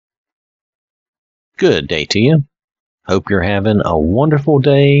Good day to you. Hope you're having a wonderful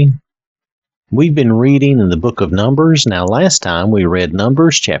day. We've been reading in the book of Numbers. Now, last time we read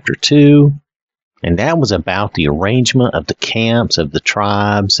Numbers chapter 2, and that was about the arrangement of the camps of the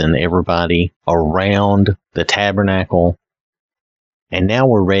tribes and everybody around the tabernacle. And now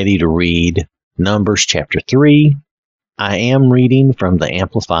we're ready to read Numbers chapter 3. I am reading from the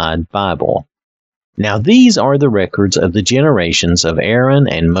Amplified Bible. Now these are the records of the generations of Aaron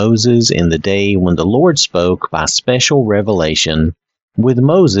and Moses in the day when the Lord spoke by special revelation with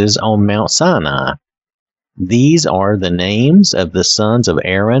Moses on Mount Sinai. These are the names of the sons of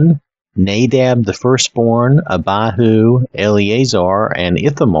Aaron: Nadab the firstborn, Abihu, Eleazar, and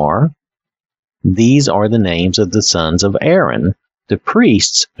Ithamar. These are the names of the sons of Aaron, the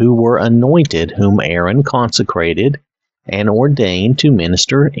priests who were anointed, whom Aaron consecrated and ordained to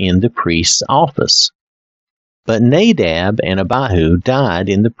minister in the priest's office. But Nadab and Abihu died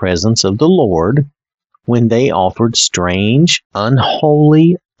in the presence of the Lord when they offered strange,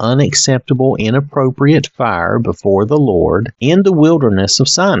 unholy, unacceptable, inappropriate fire before the Lord in the wilderness of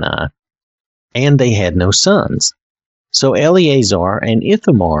Sinai, and they had no sons. So Eleazar and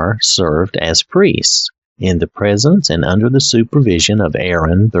Ithamar served as priests in the presence and under the supervision of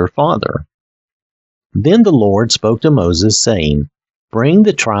Aaron their father. Then the Lord spoke to Moses, saying, Bring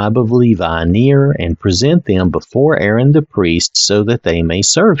the tribe of Levi near and present them before Aaron the priest, so that they may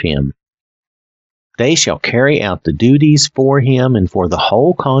serve him. They shall carry out the duties for him and for the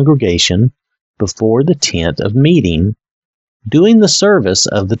whole congregation before the tent of meeting, doing the service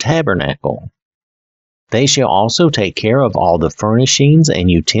of the tabernacle. They shall also take care of all the furnishings and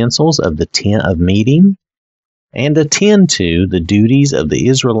utensils of the tent of meeting, and attend to the duties of the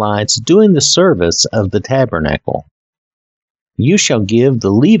Israelites doing the service of the tabernacle. You shall give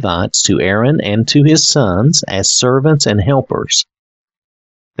the Levites to Aaron and to his sons as servants and helpers.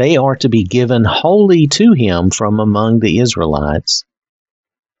 They are to be given wholly to him from among the Israelites.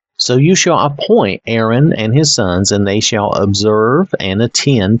 So you shall appoint Aaron and his sons, and they shall observe and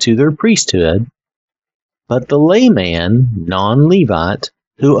attend to their priesthood. But the layman, non-Levite,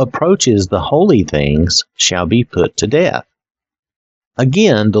 who approaches the holy things shall be put to death.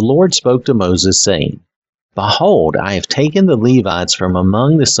 Again the Lord spoke to Moses, saying, Behold, I have taken the Levites from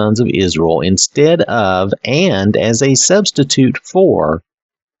among the sons of Israel instead of, and as a substitute for,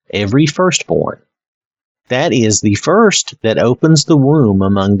 every firstborn. That is the first that opens the womb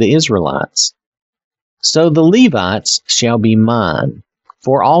among the Israelites. So the Levites shall be mine,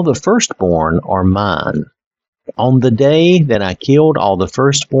 for all the firstborn are mine. On the day that I killed all the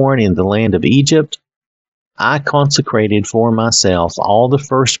firstborn in the land of Egypt, I consecrated for myself all the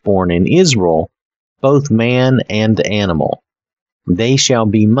firstborn in Israel, both man and animal. They shall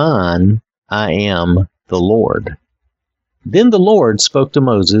be mine. I am the Lord. Then the Lord spoke to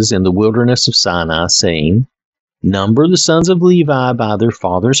Moses in the wilderness of Sinai, saying, Number the sons of Levi by their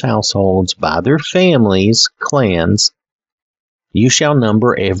fathers' households, by their families, clans. You shall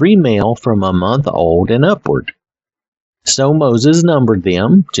number every male from a month old and upward. So Moses numbered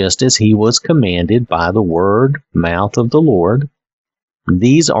them, just as he was commanded by the mouth of the Lord.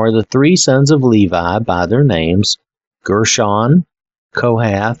 These are the three sons of Levi by their names, Gershon,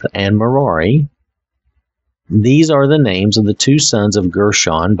 Kohath, and Merari. These are the names of the two sons of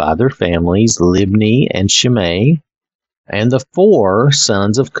Gershon by their families, Libni and Shimei. And the four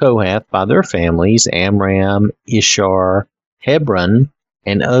sons of Kohath by their families, Amram, Ishar, Hebron,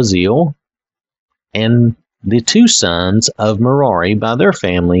 and Uzziel. And the two sons of Merari by their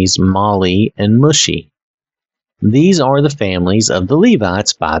families, Mali and Mushi. These are the families of the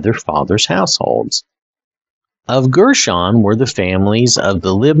Levites by their fathers' households. Of Gershon were the families of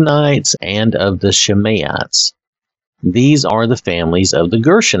the Libnites and of the Shimeites. These are the families of the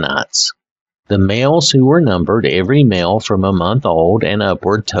Gershonites. The males who were numbered, every male from a month old and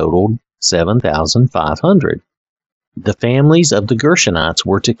upward, totaled 7,500. The families of the Gershonites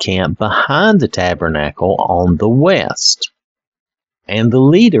were to camp behind the tabernacle on the west. And the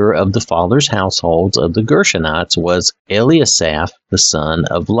leader of the fathers' households of the Gershonites was Eliasaph, the son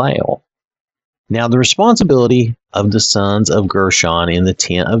of Lael. Now the responsibility of the sons of Gershon in the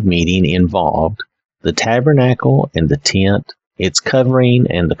tent of meeting involved the tabernacle and the tent, its covering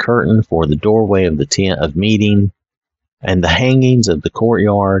and the curtain for the doorway of the tent of meeting, and the hangings of the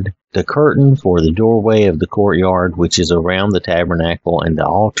courtyard, the curtain for the doorway of the courtyard which is around the tabernacle and the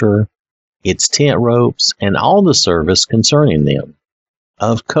altar, its tent ropes, and all the service concerning them.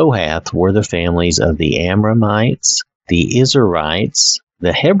 Of Kohath were the families of the Amramites, the Izharites,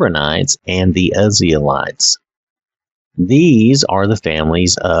 the Hebronites, and the Uzzielites. These are the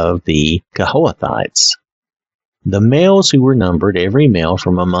families of the Kohathites. The males who were numbered, every male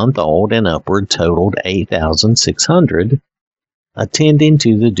from a month old and upward, totaled 8,600, attending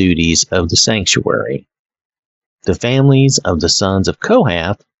to the duties of the sanctuary. The families of the sons of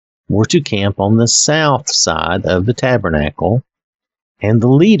Kohath were to camp on the south side of the tabernacle, and the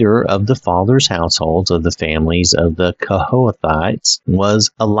leader of the fathers' households of the families of the Kohathites was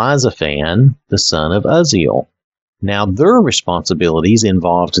Elizaphan, the son of Uzziel. Now their responsibilities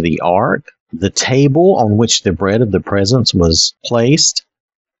involved the ark, the table on which the bread of the presence was placed,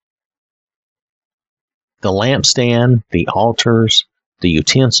 the lampstand, the altars, the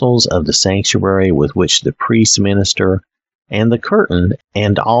utensils of the sanctuary with which the priests minister, and the curtain,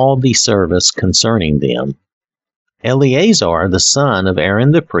 and all the service concerning them. Eleazar, the son of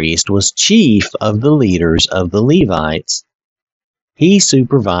Aaron the priest, was chief of the leaders of the Levites. He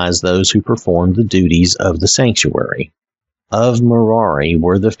supervised those who performed the duties of the sanctuary. Of Merari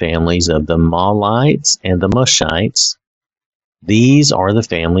were the families of the Mahlites and the Mushites. These are the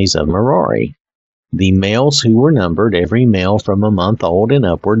families of Merari. The males who were numbered, every male from a month old and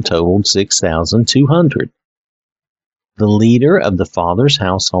upward, totaled 6,200. The leader of the fathers'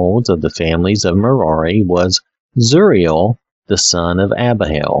 households of the families of Merari was Zuriel, the son of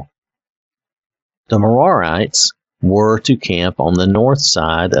Abihail. The Merarites were to camp on the north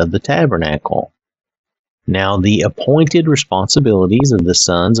side of the tabernacle. Now the appointed responsibilities of the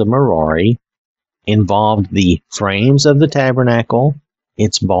sons of Merari involved the frames of the tabernacle,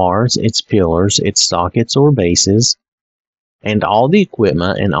 its bars, its pillars, its sockets or bases, and all the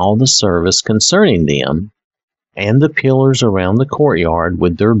equipment and all the service concerning them, and the pillars around the courtyard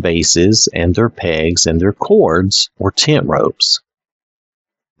with their bases and their pegs and their cords or tent ropes.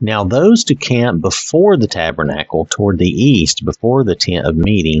 Now those to camp before the tabernacle toward the east, before the tent of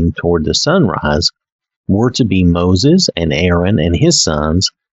meeting toward the sunrise, were to be Moses and Aaron and his sons,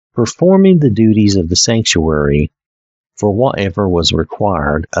 performing the duties of the sanctuary for whatever was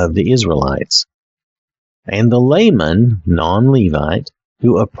required of the Israelites. And the layman, non-Levite,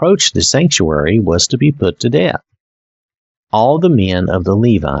 who approached the sanctuary was to be put to death. All the men of the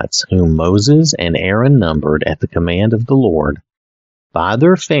Levites, whom Moses and Aaron numbered at the command of the Lord, by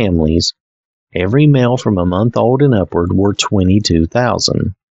their families, every male from a month old and upward, were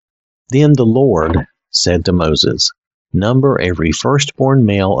 22,000. Then the Lord said to Moses, "Number every firstborn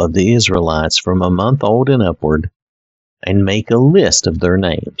male of the Israelites from a month old and upward, and make a list of their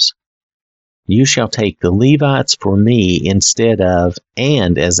names. You shall take the Levites for me instead of,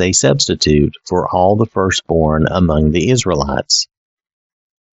 and as a substitute for all the firstborn among the Israelites.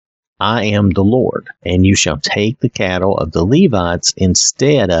 I am the Lord, and you shall take the cattle of the Levites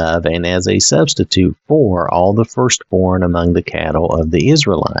instead of, and as a substitute for all the firstborn among the cattle of the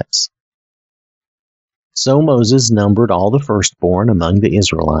Israelites." So Moses numbered all the firstborn among the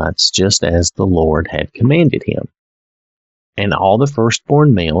Israelites, just as the Lord had commanded him. And all the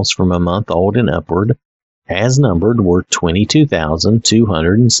firstborn males from a month old and upward, as numbered, were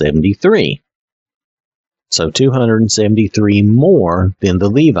 22,273. So 273 more than the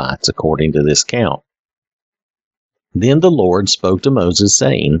Levites, according to this count. Then the Lord spoke to Moses,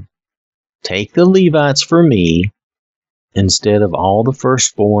 saying, "Take the Levites for me instead of all the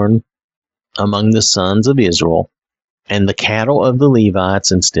firstborn among the sons of Israel, and the cattle of the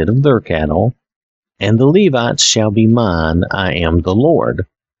Levites instead of their cattle, and the Levites shall be mine. I am the Lord.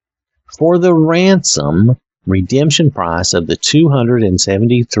 For the ransom, redemption price of the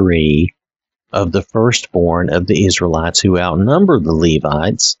 273 of the firstborn of the Israelites who outnumber the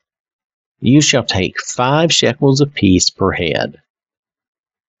Levites, you shall take 5 shekels apiece per head.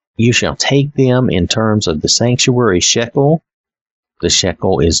 You shall take them in terms of the sanctuary shekel. The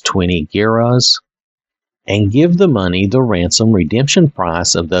shekel is 20 gerahs. And give the money, the ransom, redemption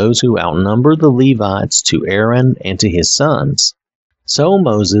price of those who outnumber the Levites, to Aaron and to his sons." So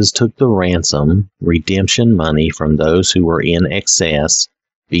Moses took the ransom, redemption money from those who were in excess,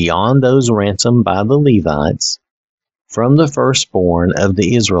 beyond those ransomed by the Levites, from the firstborn of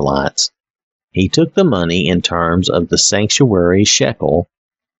the Israelites. He took the money in terms of the sanctuary shekel,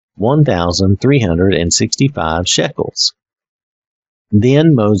 1,365 shekels.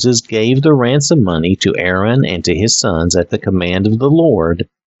 Then Moses gave the ransom money to Aaron and to his sons at the command of the Lord,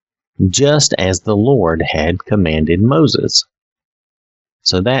 just as the Lord had commanded Moses.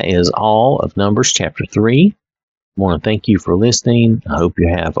 So that is all of Numbers chapter 3. I want to thank you for listening. I hope you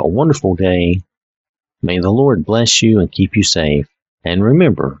have a wonderful day. May the Lord bless you and keep you safe. And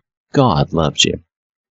remember, God loves you.